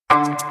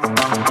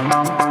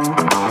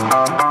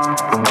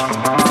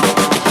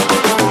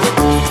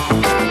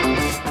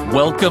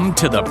Welcome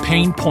to the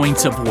Pain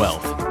Points of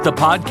Wealth, the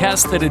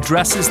podcast that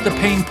addresses the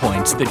pain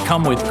points that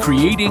come with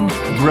creating,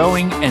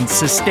 growing, and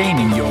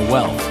sustaining your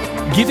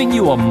wealth, giving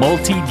you a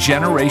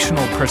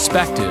multi-generational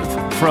perspective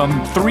from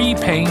three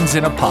Paynes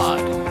in a pod.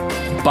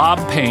 Bob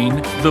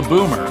Payne, the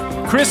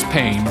boomer, Chris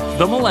Payne,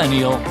 the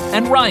millennial,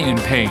 and Ryan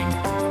Payne,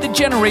 the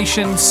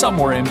generation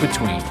somewhere in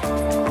between.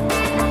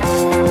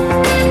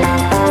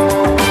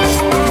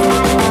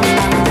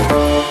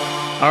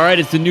 All right,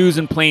 it's the news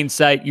in plain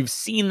sight. You've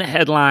seen the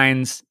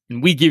headlines,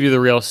 and we give you the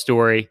real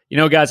story. You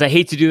know, guys, I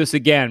hate to do this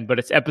again, but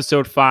it's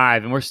episode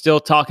 5, and we're still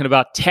talking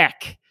about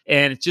tech,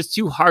 and it's just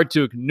too hard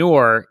to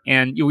ignore.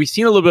 And we've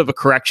seen a little bit of a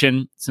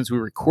correction since we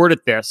recorded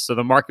this, so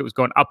the market was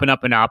going up and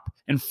up and up.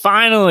 And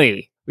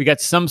finally, we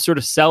got some sort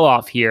of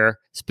sell-off here,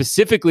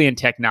 specifically in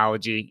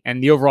technology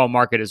and the overall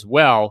market as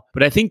well.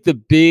 But I think the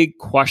big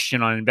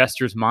question on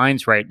investors'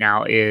 minds right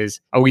now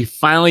is, are we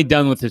finally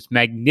done with this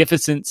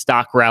magnificent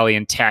stock rally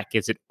in tech?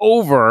 Is it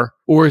over,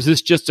 or is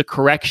this just a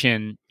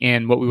correction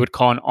in what we would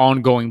call an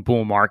ongoing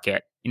bull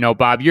market? You know,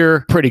 Bob,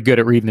 you're pretty good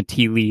at reading the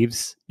tea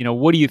leaves. You know,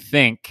 what do you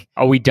think?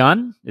 Are we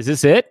done? Is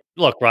this it?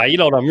 Look, Ryan, you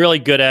know what I'm really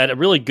good at? I'm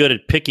really good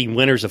at picking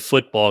winners of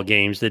football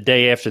games the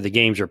day after the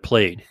games are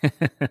played.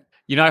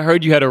 You know, I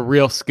heard you had a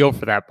real skill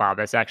for that, Bob.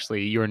 That's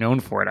actually, you were known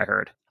for it, I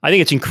heard. I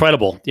think it's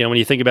incredible. You know, when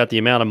you think about the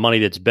amount of money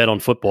that's bet on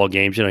football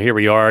games, you know, here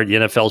we are, the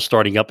NFL's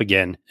starting up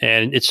again.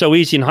 And it's so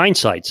easy in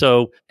hindsight.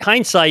 So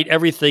hindsight,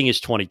 everything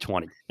is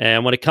 2020.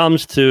 And when it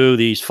comes to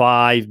these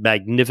 5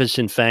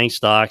 magnificent FANG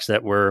stocks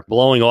that were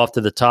blowing off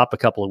to the top a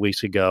couple of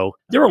weeks ago,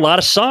 there were a lot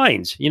of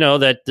signs, you know,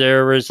 that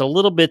there is a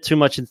little bit too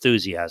much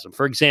enthusiasm.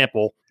 For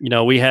example, you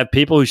know, we have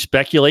people who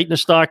speculate in the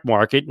stock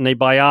market and they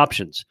buy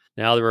options.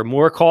 Now, there are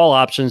more call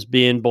options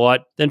being bought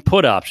than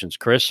put options,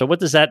 Chris. So what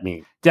does that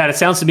mean? Dad, it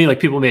sounds to me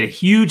like people made a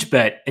huge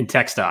bet in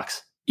tech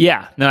stocks.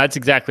 Yeah, no, that's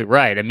exactly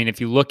right. I mean,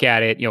 if you look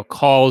at it, you know,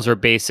 calls are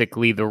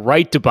basically the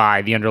right to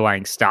buy the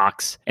underlying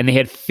stocks. And they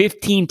had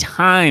 15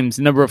 times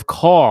the number of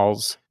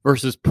calls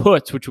versus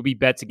puts, which would be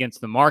bets against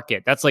the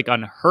market. That's like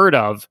unheard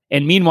of.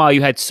 And meanwhile,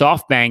 you had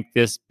SoftBank,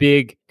 this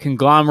big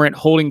conglomerate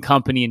holding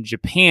company in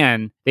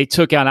Japan. They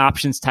took out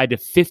options tied to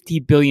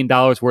 $50 billion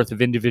worth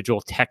of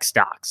individual tech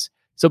stocks.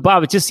 So,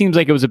 Bob, it just seems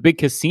like it was a big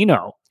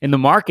casino in the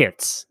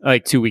markets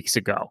like 2 weeks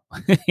ago.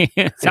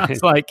 It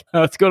sounds like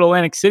let's go to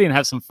Atlantic City and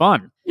have some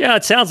fun. Yeah,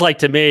 it sounds like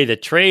to me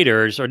that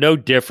traders are no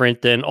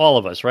different than all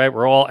of us, right?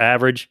 We're all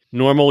average,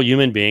 normal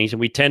human beings, and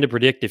we tend to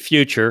predict the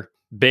future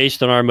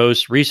based on our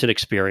most recent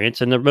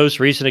experience. And the most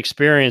recent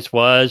experience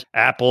was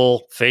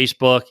Apple,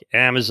 Facebook,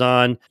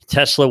 Amazon,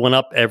 Tesla went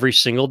up every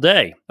single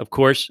day, of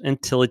course,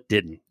 until it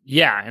didn't.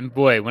 Yeah, and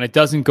boy, when it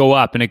doesn't go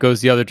up and it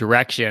goes the other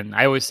direction,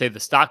 I always say the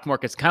stock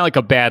market's kind of like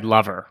a bad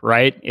lover,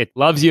 right? It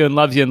loves you and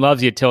loves you and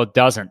loves you until it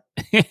doesn't.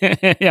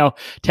 You know,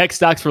 tech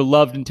stocks were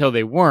loved until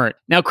they weren't.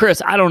 Now,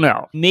 Chris, I don't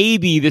know.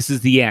 Maybe this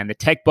is the end. The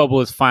tech bubble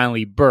has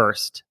finally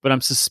burst, but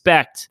I'm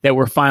suspect that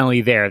we're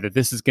finally there, that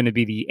this is going to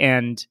be the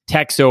end.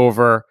 Tech's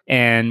over,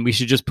 and we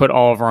should just put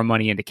all of our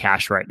money into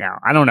cash right now.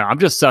 I don't know. I'm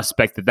just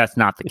suspect that that's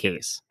not the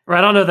case. Right,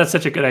 I don't know if that's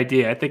such a good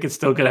idea. I think it's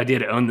still a good idea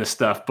to own this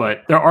stuff,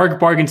 but there are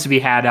bargains to be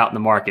had out in the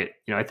market.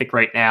 You know, I think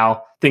right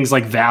now, things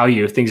like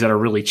value, things that are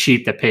really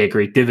cheap that pay a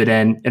great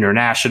dividend,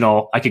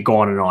 international, I could go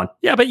on and on.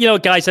 Yeah, but you know,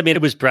 guys, I mean,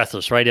 it was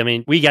breathless, right? I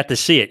mean, we got to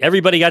see it.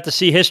 Everybody got to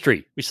see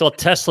history. We saw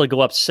Tesla go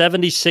up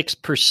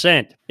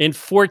 76% in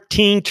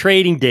 14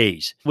 trading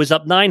days. It was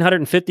up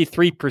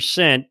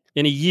 953%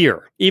 in a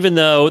year, even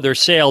though their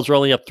sales were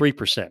only up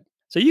 3%.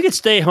 So you can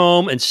stay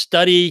home and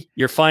study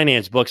your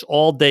finance books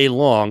all day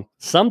long.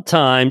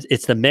 Sometimes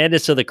it's the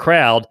madness of the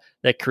crowd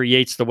that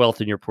creates the wealth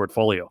in your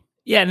portfolio.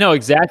 Yeah, no,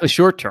 exactly.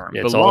 Short term.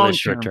 Yeah, it's always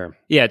short term.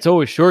 Yeah, it's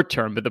always short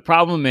term. But the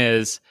problem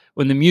is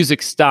when the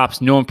music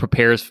stops, no one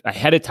prepares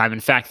ahead of time. In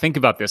fact, think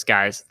about this,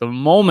 guys. The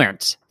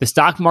moment the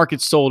stock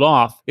market sold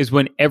off is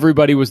when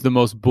everybody was the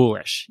most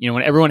bullish. You know,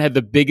 when everyone had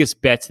the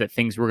biggest bets that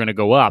things were going to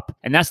go up.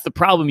 And that's the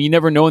problem. You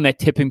never know when that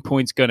tipping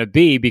point's going to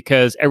be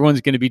because everyone's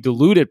going to be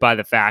deluded by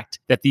the fact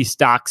that these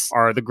stocks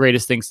are the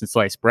greatest thing since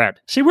sliced bread.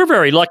 See, we're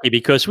very lucky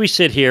because we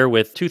sit here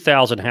with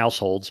 2,000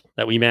 households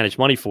that we manage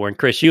money for. And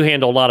Chris, you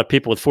handle a lot of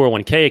people with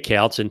 401k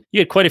accounts, and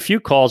you had quite a few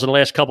calls in the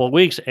last couple of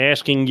weeks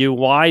asking you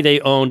why they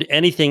owned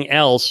anything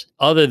else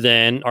other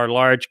than our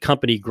large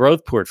company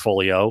growth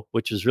portfolio,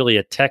 which is really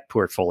a tech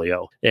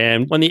portfolio.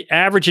 And when the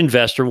average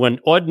investor, when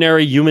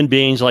ordinary human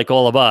beings like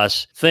all of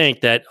us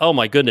think that, oh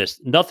my goodness,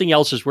 nothing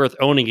else is worth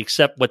owning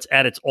except what's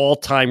at its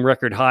all-time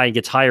record high and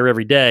gets higher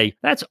every day,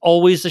 that's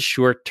always a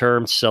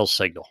short-term sell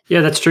signal.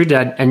 Yeah, that's true,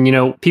 Dad. And, you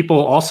know, people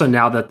also,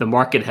 now that the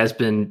market has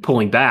been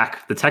pulling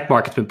back, the tech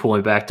market's been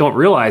pulling back, don't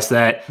realize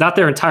that not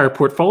their entire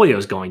portfolio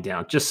is going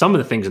down, just some of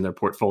the things in their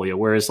portfolio.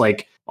 Whereas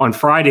like on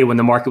Friday, when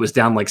the market was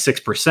down like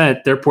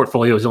 6%, their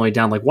portfolio was only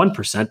down like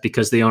 1%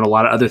 because they own a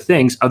lot of other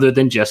things other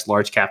than just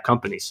large cap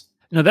companies.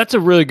 No, that's a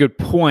really good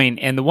point.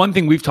 And the one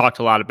thing we've talked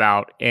a lot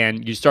about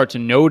and you start to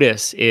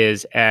notice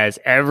is as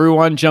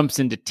everyone jumps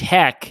into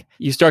tech,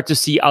 you start to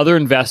see other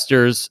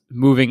investors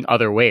moving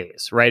other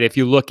ways, right? If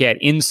you look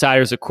at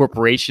insiders at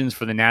corporations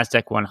for the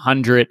NASDAQ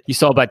 100, you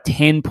saw about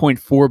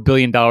 $10.4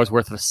 billion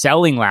worth of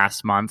selling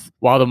last month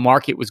while the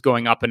market was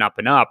going up and up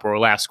and up, or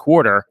last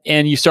quarter.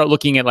 And you start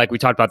looking at, like we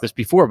talked about this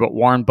before, but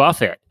Warren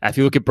Buffett. If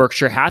you look at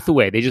Berkshire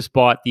Hathaway, they just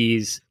bought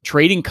these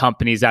trading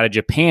companies out of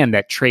Japan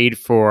that trade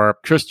for,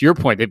 Chris, to your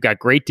point, they've got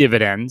great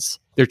dividends.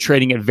 They're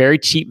trading at very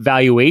cheap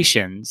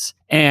valuations.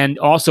 And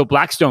also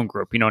Blackstone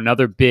Group,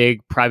 another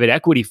big private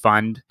equity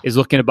fund, is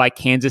looking to buy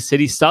Kansas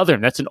City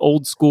Southern. That's an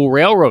old school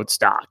railroad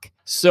stock.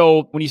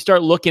 So when you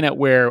start looking at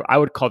where I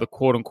would call the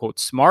quote unquote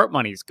smart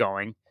money is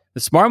going, the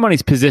smart money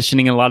is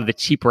positioning in a lot of the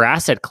cheaper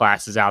asset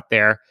classes out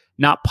there,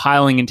 not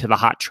piling into the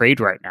hot trade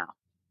right now.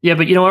 Yeah,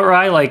 but you know what,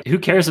 Rye? Like, who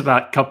cares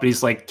about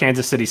companies like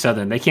Kansas City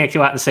Southern? They can't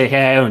go out and say,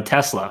 hey, I own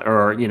Tesla,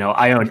 or,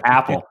 I own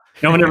Apple.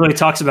 No one really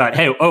talks about,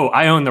 hey,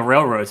 I own the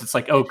railroads. It's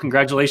like, oh,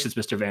 congratulations,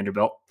 Mr.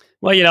 Vanderbilt.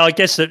 Well, I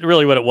guess that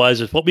really what it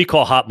was is what we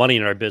call hot money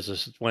in our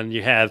business. It's when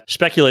you have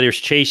speculators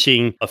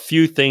chasing a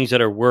few things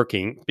that are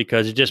working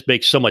because it just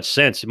makes so much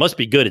sense. It must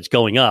be good. It's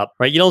going up,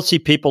 right? You don't see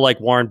people like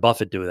Warren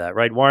Buffett do that,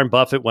 right? Warren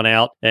Buffett went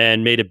out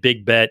and made a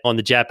big bet on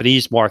the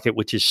Japanese market,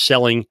 which is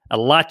selling a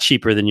lot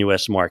cheaper than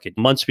U.S. market.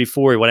 Months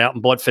before, he went out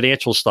and bought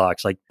financial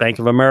stocks like Bank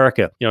of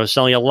America,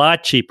 selling a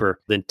lot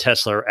cheaper than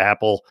Tesla or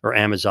Apple or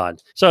Amazon.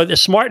 So the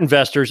smart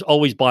investors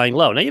always buying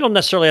low. Now, you don't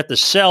necessarily have to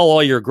sell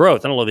all your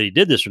growth. I don't know that he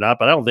did this or not,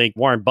 but I don't think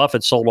Warren Buffett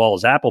sold all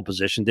his Apple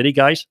position. Did he,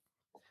 guys?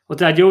 Well,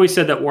 Dad, you always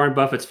said that Warren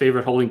Buffett's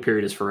favorite holding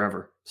period is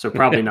forever. So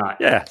probably not.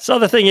 Yeah. So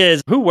the thing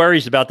is, who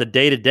worries about the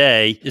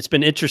day-to-day? It's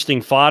been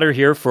interesting fodder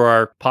here for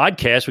our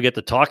podcast. We get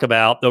to talk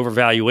about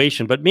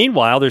overvaluation. But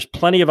meanwhile, there's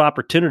plenty of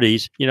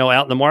opportunities,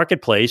 out in the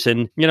marketplace.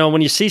 And,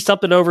 when you see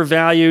something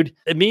overvalued,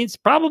 it means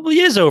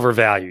probably is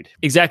overvalued.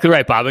 Exactly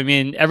right, Bob. I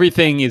mean,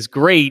 everything is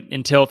great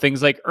until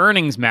things like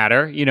earnings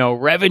matter,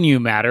 revenue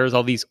matters,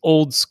 all these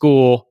old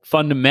school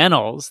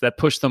fundamentals that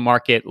push the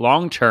market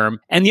long-term.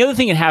 And the other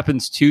thing that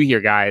happens too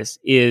here, guys,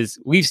 is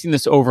we've seen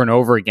this over and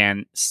over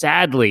again.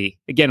 Sadly,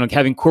 again, like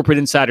having corporate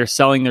insiders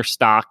selling their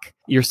stock,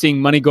 you're seeing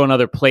money go in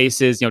other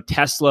places.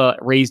 Tesla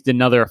raised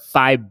another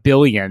 $5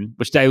 billion,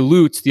 which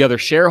dilutes the other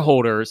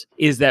shareholders.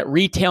 Is that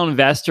retail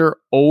investor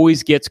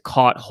always gets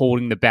caught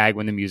holding the bag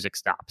when the music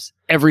stops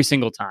every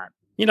single time.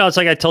 It's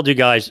like I told you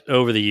guys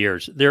over the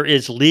years, there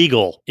is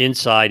legal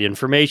inside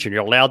information.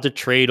 You're allowed to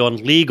trade on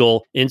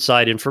legal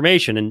inside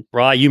information. And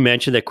Rye, you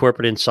mentioned that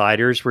corporate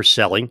insiders were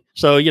selling.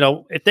 So,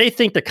 if they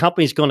think the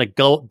company's going to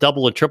go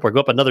double and triple or go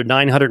up another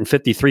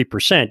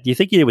 953%, do you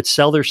think they would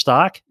sell their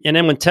stock? And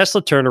then when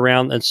Tesla turned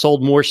around and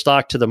sold more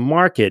stock to the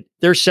market,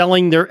 they're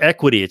selling their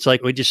equity. It's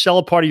like, would you sell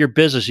a part of your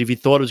business if you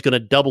thought it was going to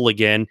double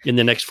again in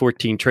the next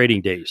 14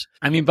 trading days?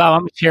 I mean, Bob,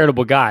 I'm a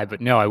charitable guy,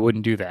 but no, I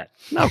wouldn't do that.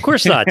 No, of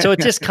course not. So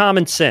it's just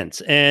common sense.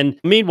 And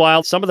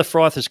meanwhile, some of the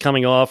froth is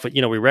coming off.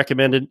 We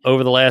recommended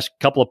over the last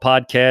couple of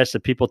podcasts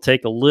that people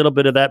take a little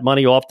bit of that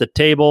money off the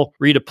table,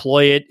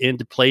 redeploy it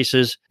into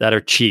places that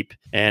are cheap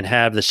and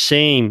have the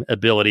same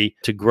ability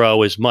to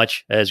grow as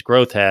much as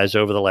growth has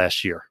over the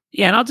last year.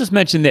 Yeah, and I'll just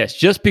mention this.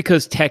 Just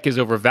because tech is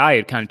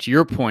overvalued, kind of to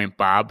your point,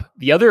 Bob,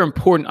 the other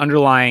important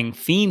underlying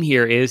theme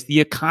here is the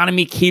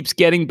economy keeps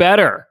getting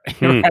better,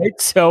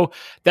 right? So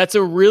that's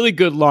a really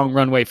good long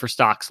runway for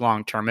stocks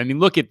long term. I mean,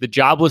 look at the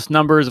jobless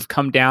numbers have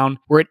come down.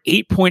 We're at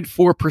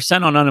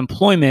 8.4% on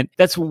unemployment.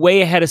 That's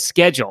way ahead of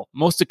schedule.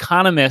 Most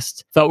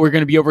economists thought we were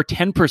going to be over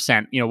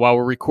 10%, while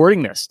we're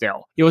recording this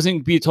still. It wasn't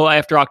going to be until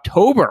after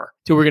October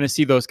till we're going to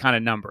see those kind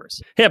of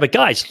numbers. Yeah, but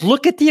guys,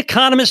 look at the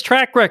economist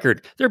track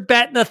record. They're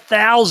batting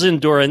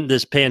 1,000 during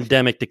this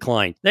pandemic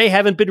decline. They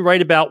haven't been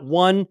right about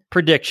one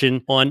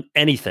prediction on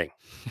anything.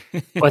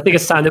 Well, I think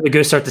it's time that we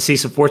go start to see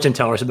some fortune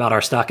tellers about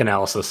our stock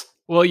analysis.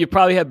 Well, you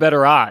probably have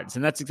better odds,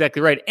 and that's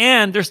exactly right.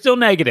 And they're still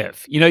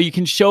negative. You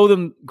can show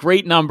them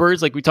great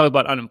numbers, like we talked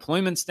about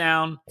unemployment's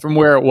down from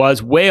where it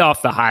was, way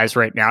off the highs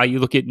right now. You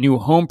look at new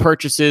home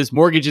purchases,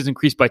 mortgages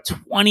increased by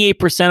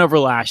 28% over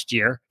last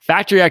year.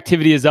 Factory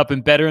activity is up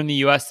and better in the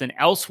U.S. than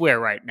elsewhere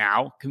right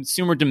now.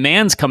 Consumer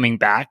demand's coming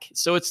back.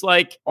 So it's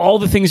like all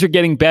the things are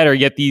getting better,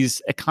 yet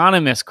these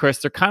economists, Chris,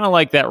 they're kind of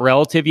like that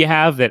relative you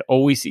have that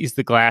always sees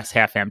the glass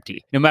half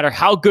empty. No matter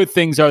how good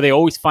things are, they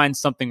always find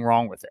something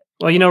wrong with it.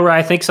 Well, Ray,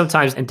 I think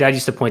sometimes, and Dad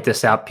used to point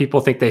this out, people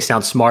think they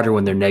sound smarter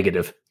when they're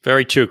negative.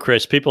 Very true,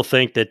 Chris. People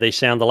think that they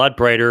sound a lot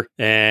brighter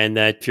and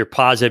that if you're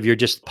positive, you're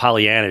just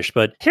Pollyannish.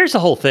 But here's the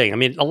whole thing. I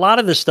mean, a lot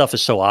of this stuff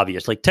is so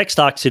obvious. Like tech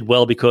stocks did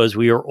well because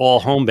we are all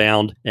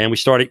homebound and we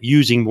started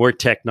using more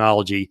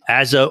technology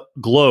as a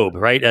globe,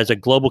 right? As a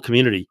global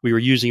community, we were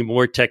using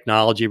more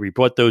technology. We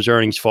brought those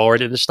earnings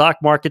forward and the stock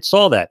market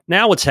saw that.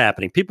 Now what's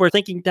happening? People are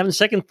having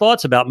second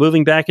thoughts about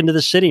moving back into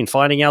the city and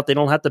finding out they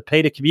don't have to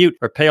pay to commute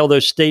or pay all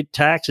those state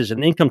taxes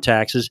and income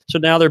taxes. So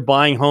now they're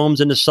buying homes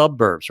in the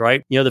suburbs,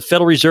 right? The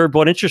Federal Reserve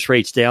bought interest interest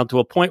rates down to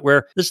a point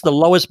where this is the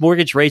lowest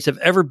mortgage rates have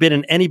ever been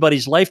in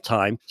anybody's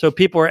lifetime. So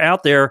people are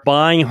out there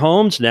buying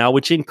homes now,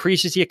 which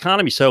increases the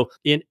economy. So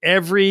in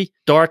every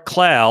dark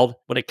cloud,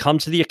 when it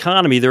comes to the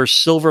economy, there are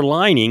silver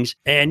linings.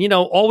 And,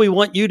 all we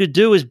want you to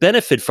do is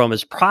benefit from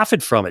is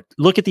profit from it.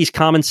 Look at these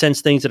common sense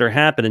things that are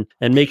happening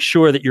and make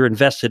sure that you're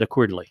invested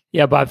accordingly.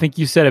 Yeah, but I think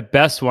you said it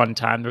best one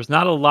time. There's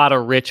not a lot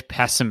of rich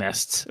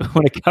pessimists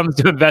when it comes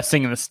to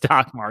investing in the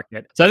stock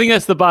market. So I think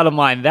that's the bottom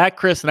line. That,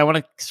 Chris, and I want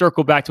to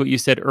circle back to what you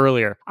said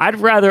earlier. I'd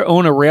rather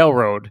own a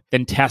railroad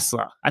than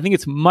Tesla. I think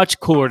it's much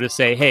cooler to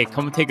say, hey,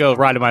 come and take a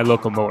ride in my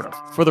locomotive,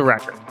 for the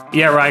record.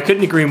 Yeah, right. I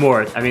couldn't agree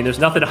more. I mean, there's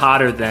nothing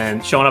hotter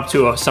than showing up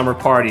to a summer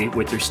party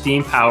with your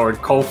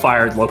steam-powered,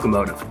 coal-fired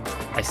locomotive.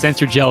 I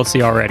sense your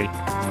jealousy already.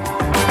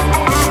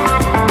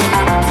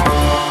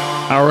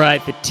 All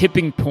right, the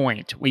tipping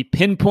point. We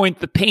pinpoint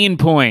the pain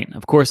point.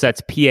 Of course,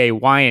 that's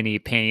P-A-Y-N-E,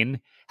 pain,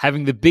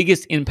 having the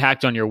biggest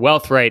impact on your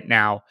wealth right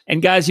now.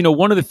 And guys,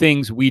 one of the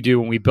things we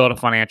do when we build a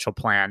financial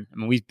plan,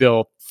 we've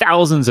built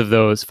thousands of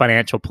those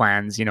financial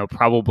plans,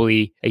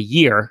 probably a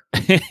year.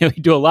 We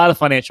do a lot of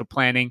financial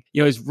planning,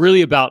 is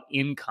really about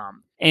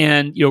income.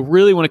 And,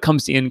 really when it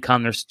comes to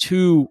income, there's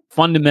two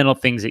fundamental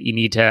things that you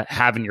need to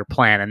have in your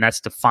plan, and that's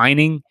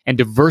defining and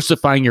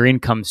diversifying your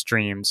income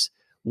streams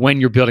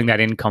when you're building that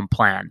income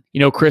plan.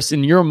 Chris,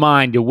 in your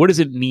mind, what does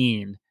it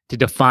mean to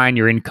define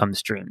your income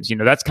streams?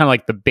 That's kind of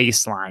like the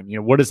baseline.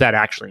 What does that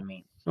actually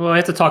mean? Well, I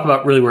have to talk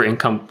about really where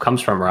income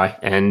comes from, right?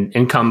 And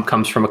income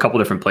comes from a couple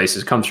different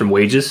places. It comes from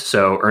wages,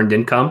 so earned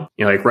income.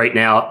 Like right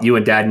now, you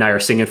and Dad and I are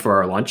singing for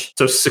our lunch.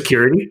 Social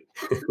Security,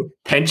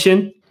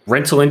 pension,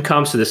 rental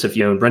income. So this, if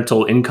you own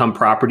rental income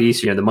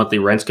properties, the monthly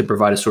rents could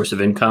provide a source of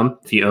income.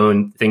 If you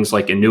own things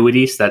like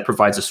annuities, that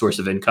provides a source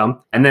of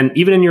income. And then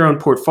even in your own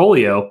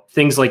portfolio,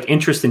 things like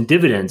interest and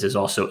dividends is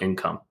also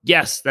income.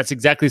 Yes, that's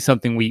exactly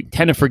something we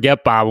tend to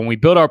forget, Bob. When we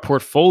build our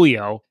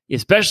portfolio,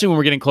 especially when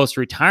we're getting close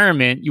to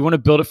retirement, you want to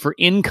build it for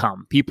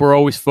income. People are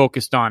always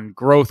focused on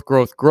growth,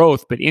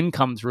 but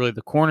income is really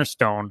the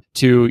cornerstone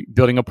to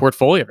building a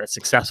portfolio that's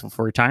successful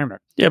for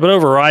retirement. Yeah, but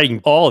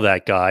overriding all of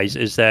that, guys,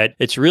 is that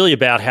it's really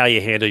about how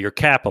you handle your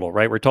capital,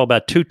 right? We're talking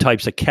about two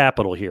types of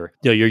capital here.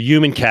 Your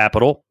human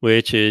capital,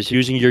 which is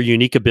using your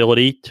unique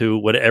ability to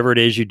whatever it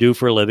is you do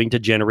for a living to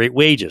generate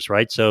wages,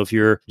 right? So if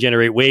you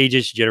generate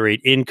wages, you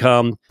generate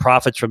income,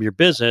 profits from your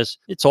business,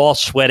 it's all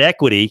sweat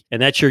equity,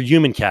 and that's your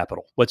human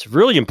capital. What's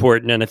really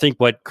important, and I think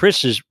what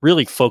Chris is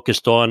really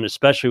focused on,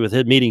 especially with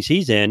his meetings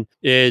he's in,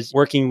 is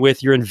working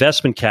with your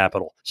investment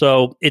capital.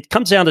 So it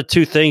comes down to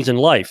two things in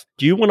life.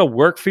 Do you want to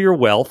work for your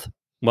wealth?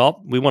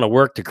 Well, we want to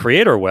work to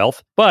create our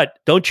wealth, but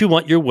don't you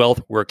want your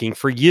wealth working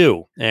for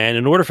you? And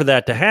in order for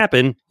that to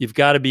happen, you've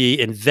got to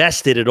be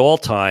invested at all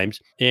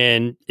times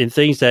in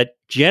things that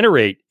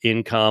generate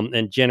income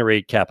and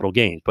generate capital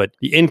gains. But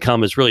the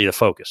income is really the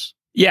focus.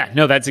 Yeah,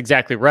 no, that's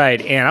exactly right.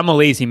 And I'm a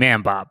lazy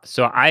man, Bob.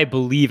 So I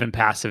believe in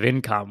passive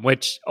income,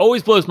 which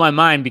always blows my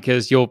mind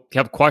because you'll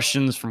have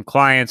questions from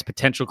clients,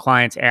 potential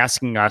clients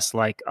asking us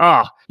like,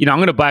 I'm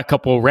going to buy a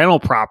couple of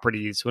rental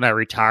properties when I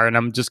retire and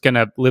I'm just going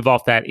to live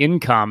off that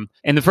income.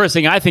 And the first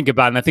thing I think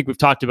about, and I think we've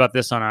talked about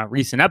this on a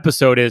recent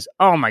episode, is,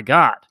 oh my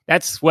God,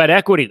 that's sweat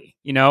equity.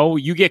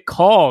 You get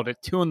called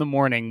at 2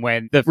 a.m.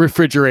 when the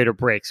refrigerator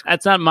breaks.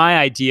 That's not my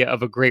idea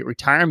of a great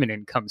retirement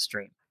income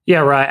stream.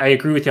 Yeah, right. I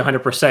agree with you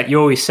 100%. You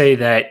always say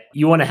that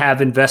you want to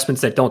have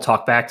investments that don't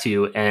talk back to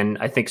you. And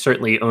I think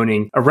certainly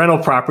owning a rental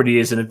property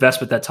is an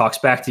investment that talks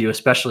back to you,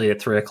 especially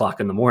at 3 o'clock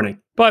in the morning.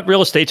 But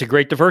real estate's a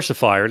great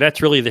diversifier. That's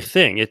really the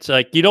thing. It's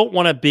like you don't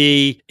want to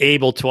be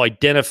able to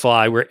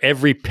identify where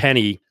every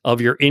penny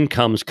of your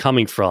income is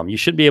coming from. You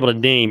should be able to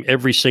name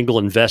every single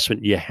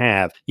investment you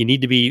have. You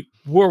need to be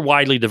more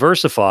widely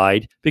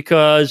diversified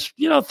because,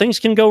 things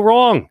can go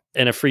wrong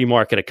in a free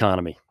market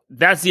economy.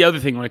 That's the other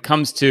thing when it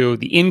comes to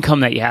the income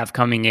that you have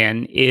coming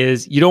in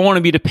is you don't want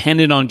to be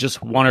dependent on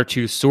just one or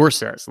two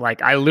sources. Like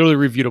I literally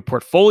reviewed a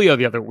portfolio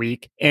the other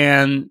week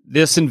and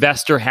this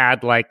investor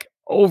had like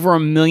over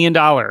 $1 million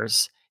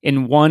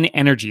in one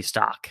energy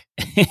stock.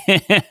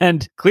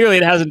 And clearly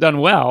it hasn't done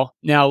well.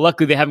 Now,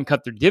 luckily they haven't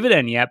cut their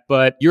dividend yet,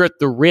 but you're at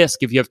the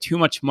risk if you have too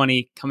much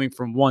money coming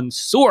from one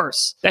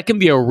source, that can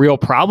be a real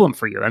problem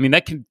for you. I mean,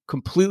 that can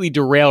completely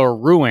derail or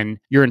ruin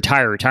your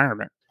entire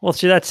retirement. Well,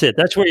 see, that's it.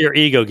 That's where your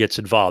ego gets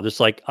involved. It's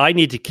like, I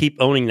need to keep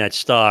owning that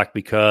stock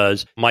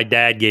because my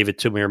dad gave it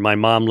to me or my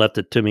mom left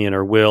it to me in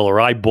her will or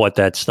I bought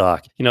that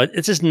stock.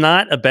 It's just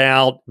not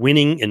about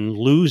winning and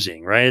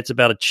losing, right? It's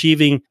about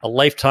achieving a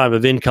lifetime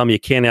of income you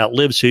can't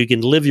outlive so you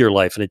can live your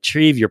life and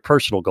achieve your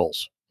personal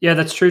goals. Yeah,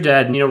 that's true,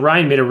 Dad. And,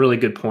 Ryan made a really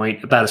good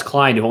point about his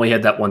client who only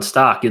had that one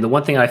stock. The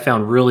one thing I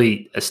found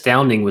really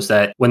astounding was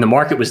that when the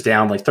market was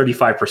down like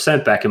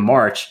 35% back in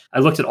March, I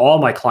looked at all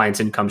my clients'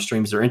 income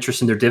streams, their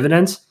interest and their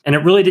dividends, and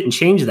it really didn't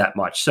change that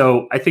much.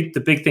 So I think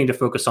the big thing to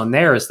focus on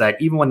there is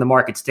that even when the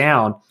market's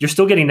down, you're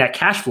still getting that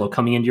cash flow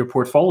coming into your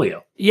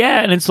portfolio.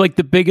 Yeah, and it's like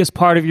the biggest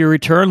part of your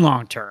return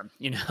long term.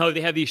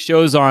 They have these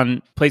shows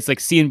on places like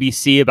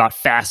CNBC about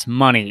fast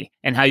money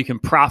and how you can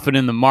profit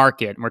in the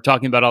market. And we're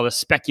talking about all the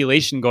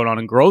speculation going on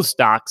in growth growth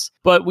stocks.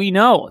 But we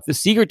know the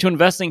secret to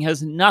investing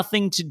has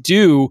nothing to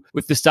do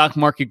with the stock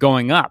market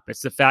going up.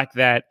 It's the fact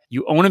that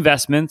you own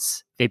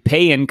investments. They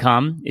pay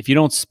income. If you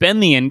don't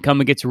spend the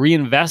income, it gets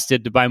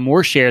reinvested to buy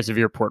more shares of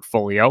your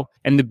portfolio.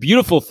 And the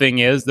beautiful thing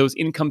is those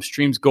income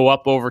streams go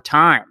up over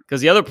time.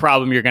 Because the other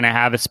problem you're going to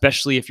have,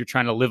 especially if you're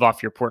trying to live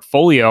off your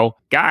portfolio,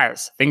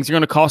 guys, things are going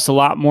to cost a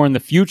lot more in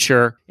the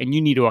future, and you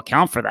need to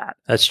account for that.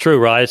 That's true,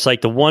 right? It's like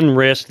the one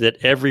risk that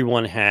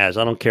everyone has.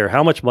 I don't care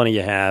how much money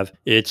you have.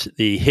 It's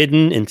the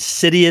hidden,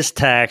 insidious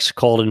tax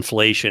called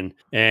inflation.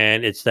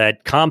 And it's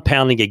that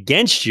compounding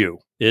against you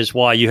is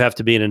why you have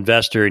to be an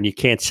investor, and you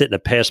can't sit in a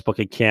passbook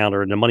account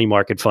or in a money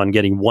market fund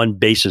getting 1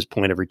 basis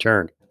point of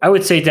return. I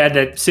would say, Dad,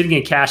 that sitting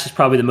in cash is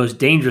probably the most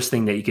dangerous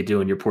thing that you could do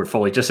in your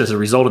portfolio, just as a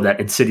result of that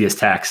insidious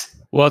tax.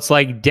 Well, it's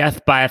like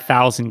death by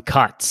 1,000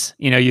 cuts.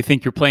 You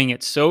think you're playing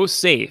it so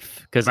safe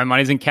because my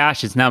money's in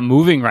cash. It's not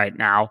moving right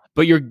now,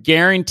 but you're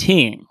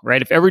guaranteeing,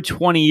 right? If every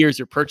 20 years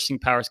your purchasing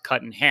power is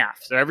cut in half,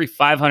 so every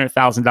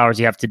 $500,000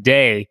 you have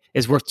today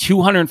is worth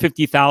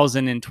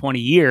 $250,000 in 20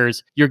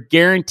 years, you're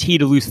guaranteed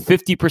to lose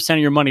 50% of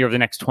your money over the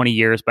next 20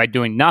 years by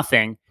doing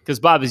nothing. Because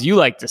Bob, as you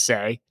like to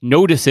say,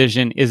 no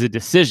decision is a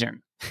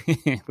decision.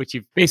 Which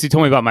you've basically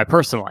told me about my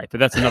personal life,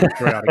 but that's another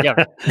story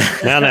altogether.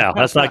 Now,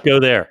 let's not go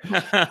there.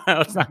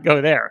 Let's not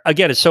go there.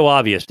 Again, it's so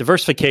obvious.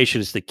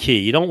 Diversification is the key.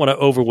 You don't want to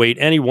overweight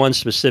any one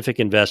specific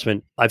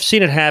investment. I've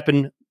seen it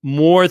happen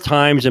more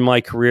times in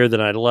my career than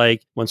I'd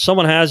like. When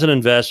someone has an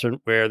investment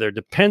where they're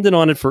dependent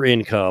on it for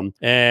income,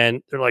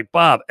 and they're like,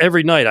 Bob,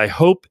 every night I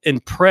hope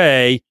and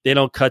pray they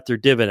don't cut their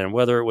dividend,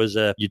 whether it was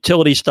a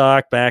utility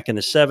stock back in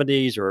the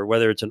 70s or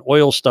whether it's an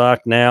oil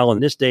stock now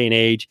in this day and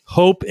age.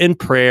 Hope and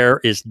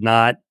prayer is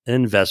not an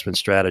investment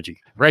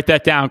strategy. Write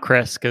that down,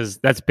 Chris, because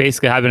that's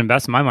basically how I've been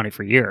investing my money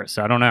for years.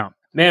 So I don't know.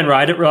 Man,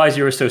 Ryan, I didn't realize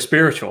you were so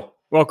spiritual.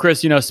 Well,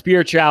 Chris,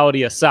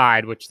 spirituality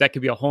aside, which that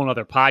could be a whole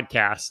nother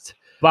podcast,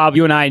 Bob,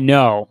 you and I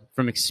know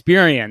from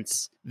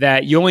experience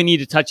that you only need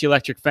to touch the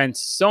electric fence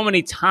so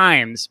many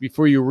times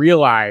before you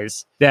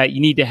realize that you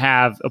need to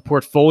have a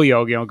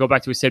portfolio, go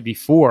back to what we said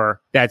before,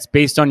 that's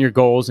based on your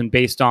goals and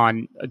based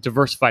on a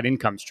diversified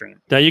income stream.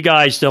 Now, you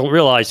guys don't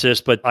realize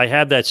this, but I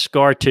have that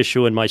scar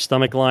tissue in my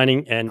stomach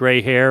lining and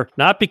gray hair,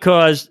 not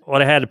because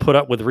what I had to put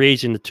up with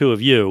raising the two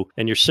of you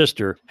and your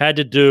sister had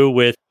to do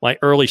with my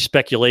early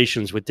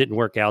speculations, which didn't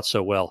work out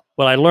so well.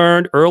 What I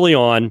learned early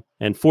on,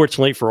 and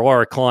fortunately for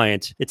our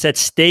clients, it's that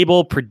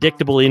stable,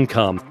 predictable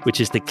income, which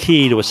is the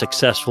key to a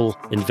successful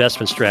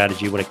investment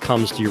strategy when it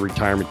comes to your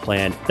retirement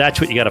plan.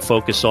 That's what you got to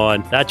focus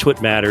on. That's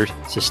what matters.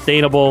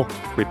 Sustainable,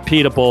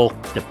 repeatable,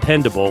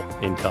 dependable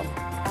income.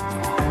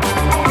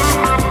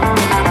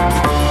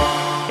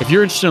 If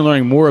you're interested in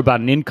learning more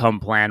about an income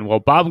plan, well,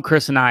 Bob and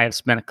Chris and I have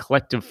spent a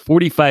collective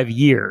 45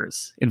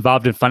 years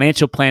involved in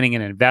financial planning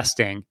and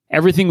investing.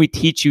 Everything we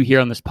teach you here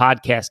on this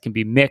podcast can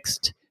be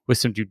mixed with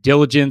some due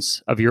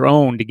diligence of your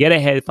own to get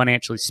ahead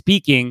financially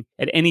speaking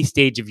at any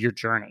stage of your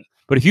journey.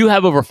 But if you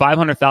have over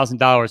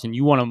 $500,000 and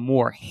you want a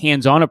more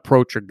hands-on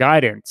approach or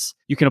guidance,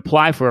 you can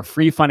apply for a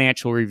free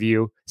financial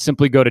review.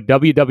 Simply go to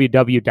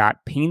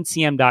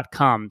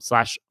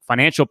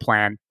www.paincm.com/financial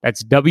plan.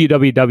 That's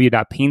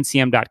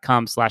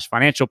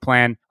www.paincm.com/financial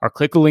plan, or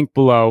click the link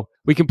below.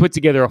 We can put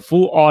together a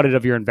full audit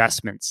of your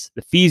investments,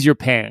 the fees you're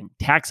paying,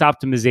 tax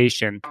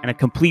optimization, and a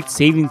complete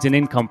savings and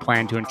income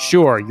plan to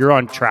ensure you're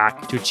on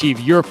track to achieve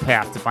your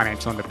path to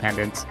financial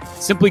independence.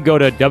 Simply go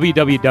to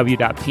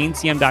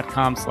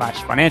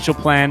www.paincm.com/financial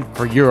plan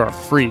for your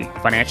free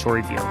financial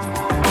review.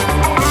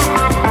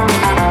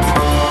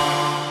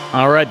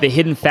 All right, the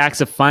hidden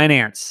facts of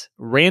finance.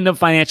 Random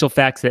financial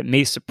facts that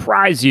may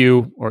surprise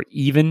you or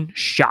even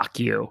shock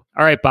you.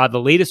 All right, Bob, the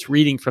latest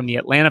reading from the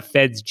Atlanta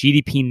Fed's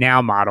GDP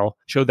Now model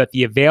showed that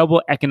the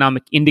available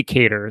economic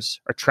indicators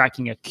are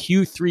tracking a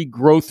Q3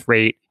 growth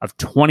rate of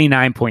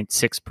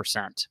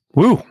 29.6%.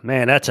 Woo,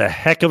 man, that's a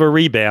heck of a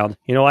rebound.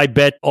 I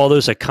bet all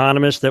those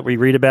economists that we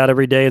read about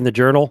every day in the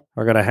journal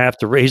are going to have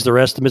to raise their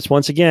estimates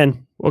once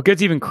again. Well, it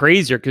gets even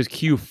crazier because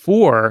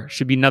Q4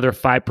 should be another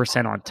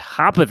 5% on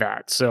top of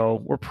that.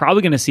 So we're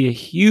probably going to see a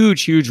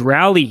huge, huge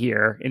rally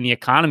here in the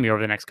economy over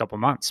the next couple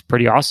of months.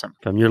 Pretty awesome.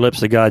 From your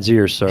lips to God's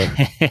ears, sir.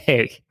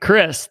 Hey,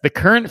 Chris, the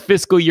current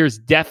fiscal year's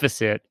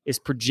deficit is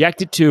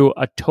projected to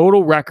a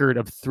total record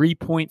of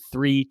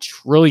 $3.3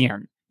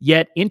 trillion.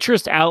 Yet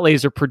interest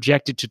outlays are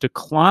projected to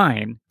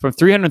decline from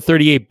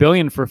 $338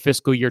 billion for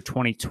fiscal year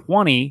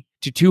 2020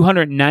 to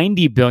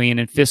 $290 billion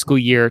in fiscal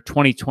year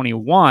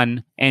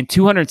 2021 and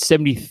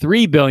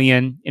 $273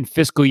 billion in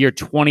fiscal year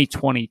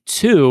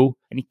 2022.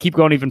 And you keep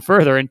going even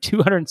further, and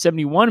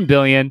 $271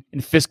 billion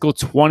in fiscal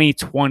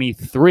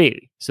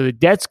 2023. So the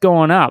debt's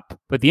going up,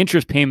 but the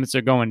interest payments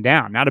are going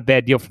down. Not a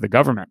bad deal for the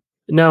government.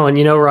 No, and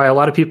Ryan, a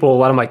lot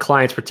of my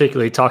clients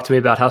particularly talk to me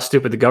about how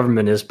stupid the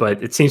government is,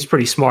 but it seems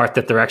pretty smart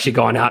that they're actually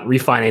going out and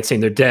refinancing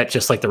their debt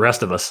just like the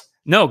rest of us.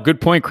 No, good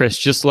point, Chris.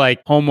 Just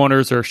like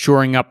homeowners are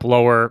shoring up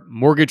lower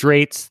mortgage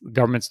rates, the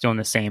government's doing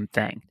the same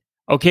thing.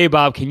 Okay,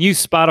 Bob, can you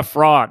spot a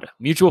fraud?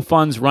 Mutual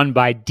funds run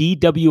by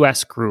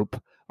DWS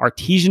Group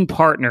Artesian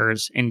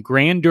Partners and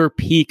Grandeur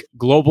Peak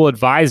Global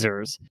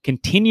Advisors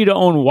continue to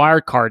own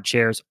Wirecard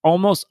shares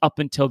almost up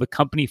until the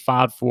company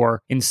filed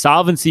for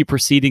insolvency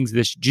proceedings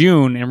this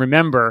June. And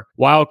remember,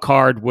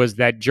 Wirecard was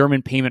that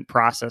German payment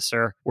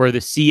processor where the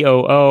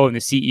COO and the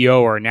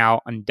CEO are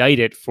now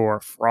indicted for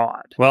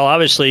fraud. Well,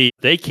 obviously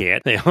they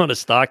can't. They own a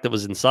stock that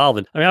was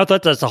insolvent. I mean, I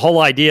thought that's the whole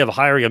idea of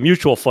hiring a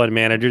mutual fund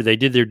manager. They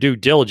did their due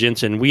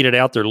diligence and weeded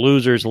out their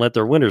losers and let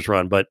their winners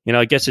run. But,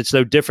 I guess it's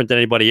no different than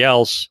anybody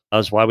else.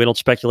 That's why we don't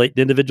speculate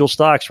in individual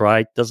stocks,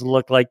 right? Doesn't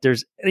look like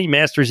there's any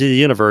masters of the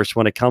universe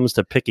when it comes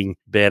to picking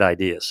bad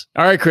ideas.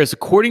 All right, Chris,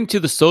 according to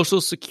the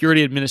Social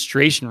Security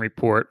Administration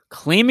report,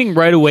 claiming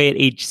right away at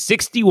age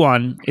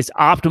 61 is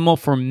optimal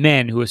for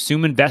men who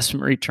assume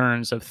investment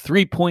returns of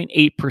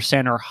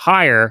 3.8% or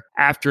higher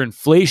after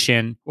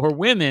inflation, or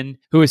women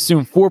who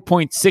assume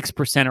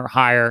 4.6% or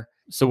higher.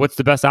 So what's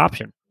the best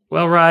option?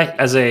 Well, Rye,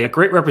 as a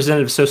great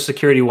representative of Social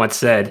Security once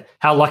said,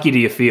 how lucky do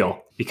you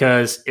feel?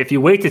 Because if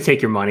you wait to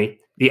take your money,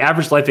 the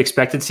average life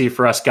expectancy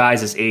for us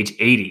guys is age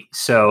 80.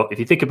 So if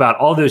you think about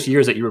all those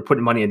years that you were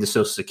putting money into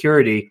Social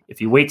Security,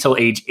 if you wait till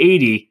age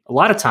 80, a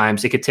lot of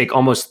times it could take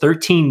almost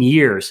 13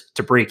 years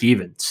to break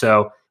even.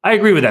 So I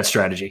agree with that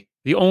strategy.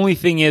 The only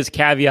thing is,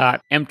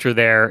 caveat emptor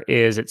there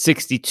is at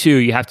 62,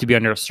 you have to be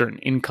under a certain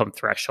income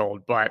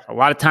threshold. But a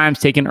lot of times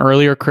taking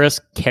earlier,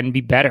 Chris, can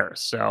be better.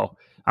 So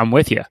I'm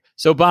with you.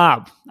 So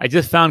Bob, I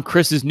just found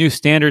Chris's new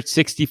standard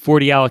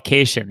 60-40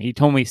 allocation. He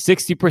told me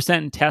 60%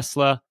 in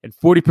Tesla and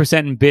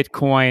 40% in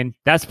Bitcoin.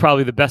 That's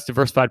probably the best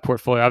diversified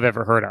portfolio I've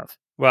ever heard of.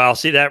 Well,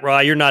 see that,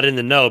 Rye, you're not in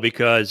the know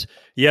because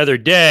the other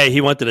day he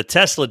went to the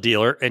Tesla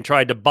dealer and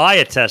tried to buy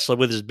a Tesla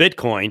with his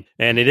Bitcoin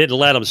and it didn't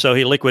let him. So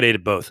he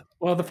liquidated both.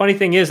 Well, the funny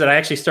thing is that I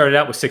actually started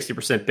out with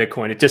 60%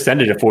 Bitcoin. It just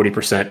ended at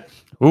 40%.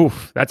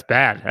 Oof, that's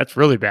bad. That's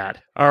really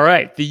bad. All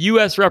right. The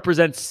U.S.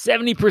 represents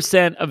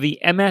 70% of the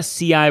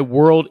MSCI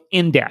World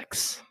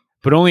Index,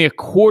 but only a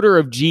quarter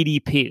of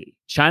GDP.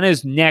 China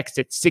is next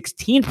at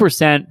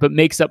 16%, but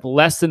makes up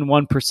less than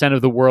 1%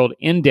 of the world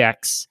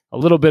index. A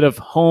little bit of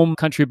home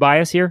country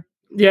bias here.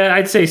 Yeah,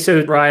 I'd say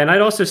so, Ryan.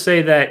 I'd also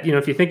say that,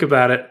 if you think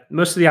about it,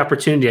 most of the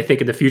opportunity, I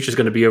think, in the future is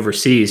going to be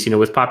overseas,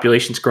 with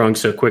populations growing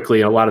so quickly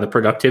and a lot of the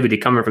productivity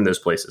coming from those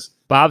places.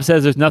 Bob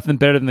says there's nothing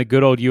better than the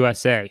good old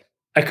USA.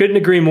 I couldn't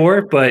agree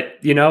more, but,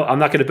 I'm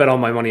not going to bet all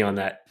my money on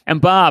that. And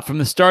Bob, from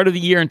the start of the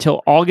year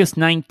until August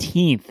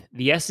 19th,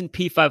 the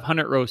S&P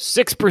 500 rose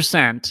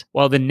 6%,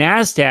 while the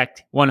NASDAQ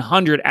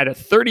 100 added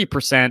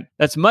 30%.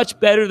 That's much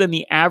better than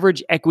the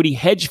average equity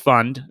hedge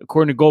fund,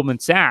 according to Goldman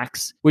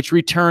Sachs, which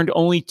returned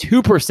only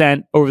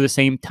 2% over the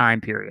same time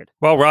period.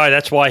 Well, Rye,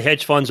 that's why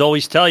hedge funds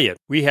always tell you,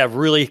 we have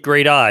really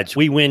great odds.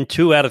 We win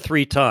 2 out of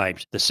 3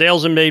 times. The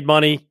salesman made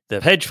money,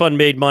 the hedge fund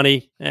made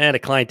money, and a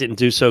client didn't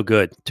do so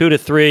good. 2 to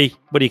 3,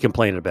 what are you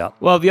complaining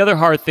about? Well, the other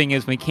hard thing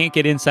is we can't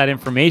get inside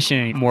information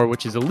anymore,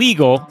 which is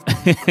illegal.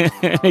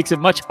 It makes it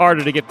much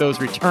harder to get those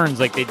returns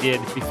like they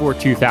did before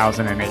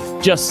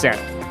 2008. Just saying.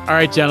 All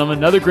right, gentlemen,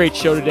 another great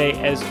show today.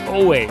 As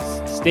always,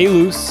 stay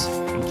loose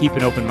and keep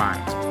an open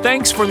mind.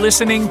 Thanks for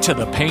listening to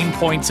The Pain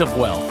Points of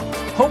Wealth.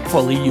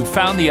 Hopefully you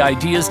found the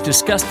ideas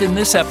discussed in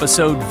this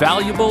episode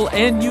valuable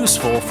and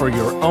useful for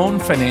your own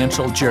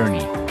financial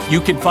journey. You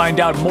can find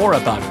out more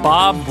about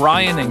Bob,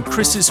 Brian, and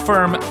Chris's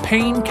firm,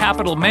 Payne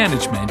Capital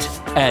Management,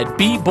 at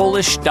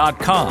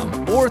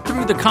BeBullish.com or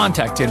through the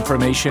contact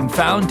information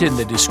found in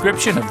the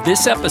description of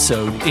this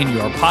episode in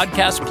your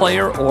podcast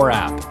player or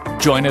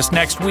app. Join us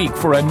next week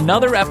for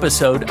another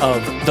episode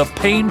of The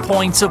Pain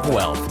Points of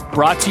Wealth,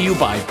 brought to you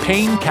by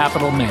Payne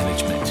Capital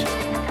Management.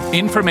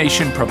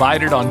 Information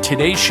provided on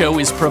today's show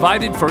is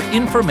provided for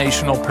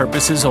informational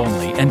purposes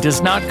only and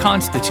does not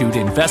constitute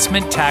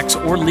investment, tax,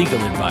 or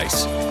legal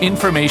advice.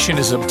 Information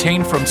is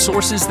obtained from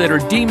sources that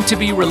are deemed to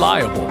be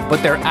reliable,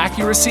 but their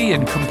accuracy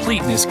and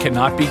completeness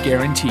cannot be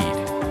guaranteed.